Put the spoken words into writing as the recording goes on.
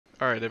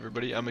Alright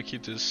everybody, I'm going to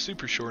keep this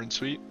super short and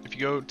sweet. If you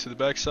go to the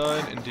back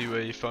side and do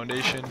a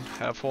foundation,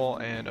 half wall,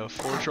 and a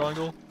floor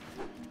triangle,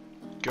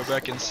 go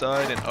back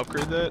inside and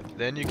upgrade that,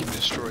 then you can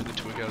destroy the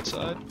twig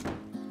outside.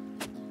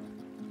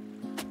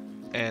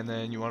 And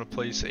then you want to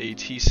place a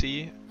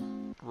TC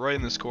right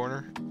in this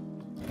corner.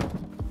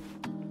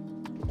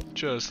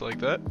 Just like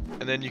that.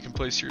 And then you can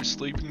place your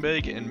sleeping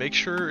bag and make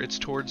sure it's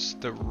towards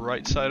the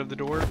right side of the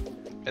door.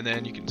 And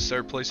then you can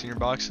start placing your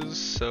boxes.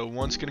 So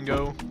one's going to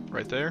go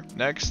right there.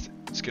 Next,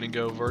 it's going to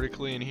go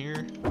vertically in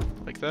here,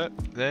 like that.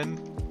 Then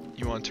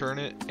you want to turn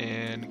it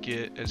and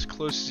get as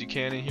close as you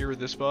can in here with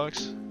this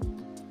box,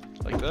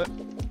 like that.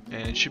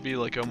 And it should be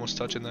like almost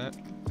touching that.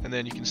 And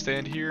then you can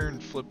stand here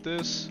and flip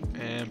this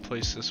and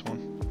place this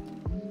one,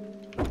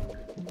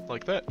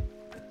 like that.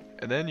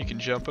 And then you can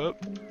jump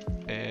up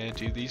and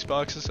do these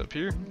boxes up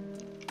here.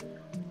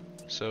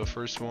 So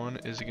first one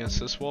is against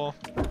this wall.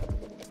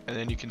 And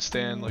then you can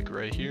stand like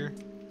right here.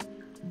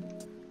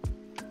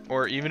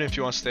 Or even if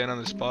you want to stand on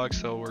this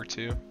box, that'll work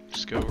too.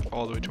 Just go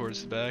all the way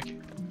towards the back,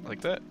 like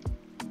that.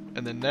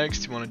 And then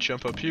next, you want to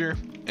jump up here.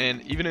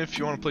 And even if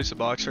you want to place a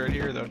box right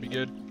here, that would be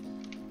good.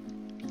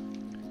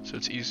 So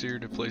it's easier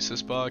to place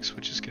this box,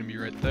 which is going to be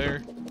right there.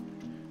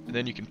 And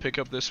then you can pick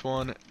up this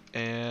one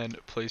and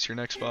place your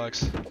next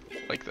box,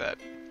 like that.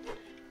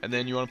 And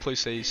then you want to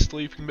place a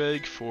sleeping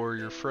bag for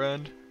your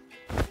friend.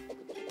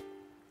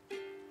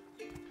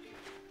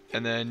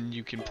 And then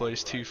you can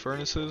place two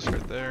furnaces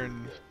right there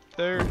and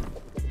there.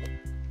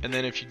 And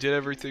then if you did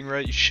everything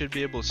right, you should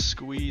be able to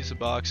squeeze a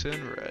box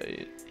in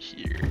right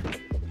here,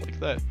 like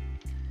that.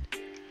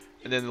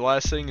 And then the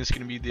last thing is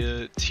going to be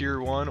the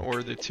tier 1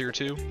 or the tier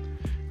 2.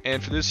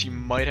 And for this, you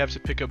might have to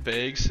pick up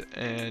bags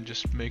and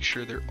just make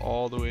sure they're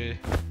all the way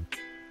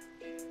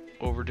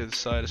over to the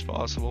side as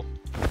possible,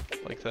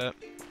 like that.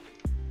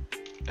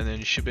 And then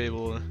you should be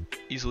able to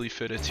easily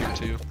fit a tier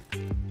 2.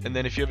 And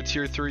then if you have a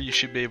tier 3, you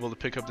should be able to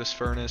pick up this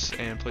furnace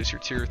and place your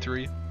tier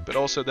 3. But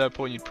also at that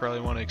point, you'd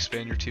probably want to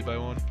expand your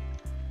 2x1.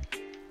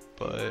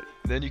 But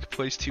then you can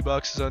place 2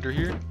 boxes under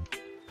here.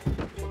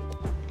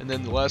 And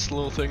then the last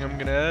little thing I'm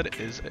going to add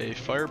is a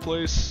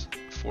fireplace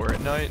for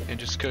at night and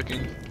just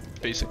cooking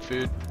basic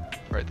food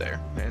right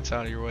there. And it's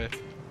out of your way.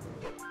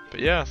 But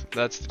yeah,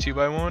 that's the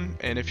 2x1,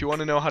 and if you want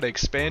to know how to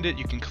expand it,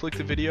 you can click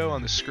the video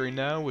on the screen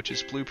now, which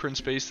is Blueprint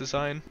Space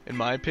Design. In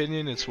my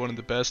opinion, it's one of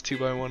the best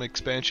 2x1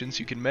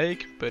 expansions you can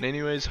make. But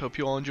anyways, hope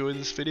you all enjoyed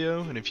this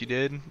video, and if you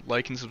did,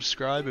 like and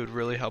subscribe. It would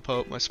really help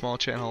out my small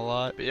channel a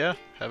lot. But yeah,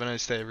 have a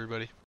nice day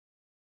everybody.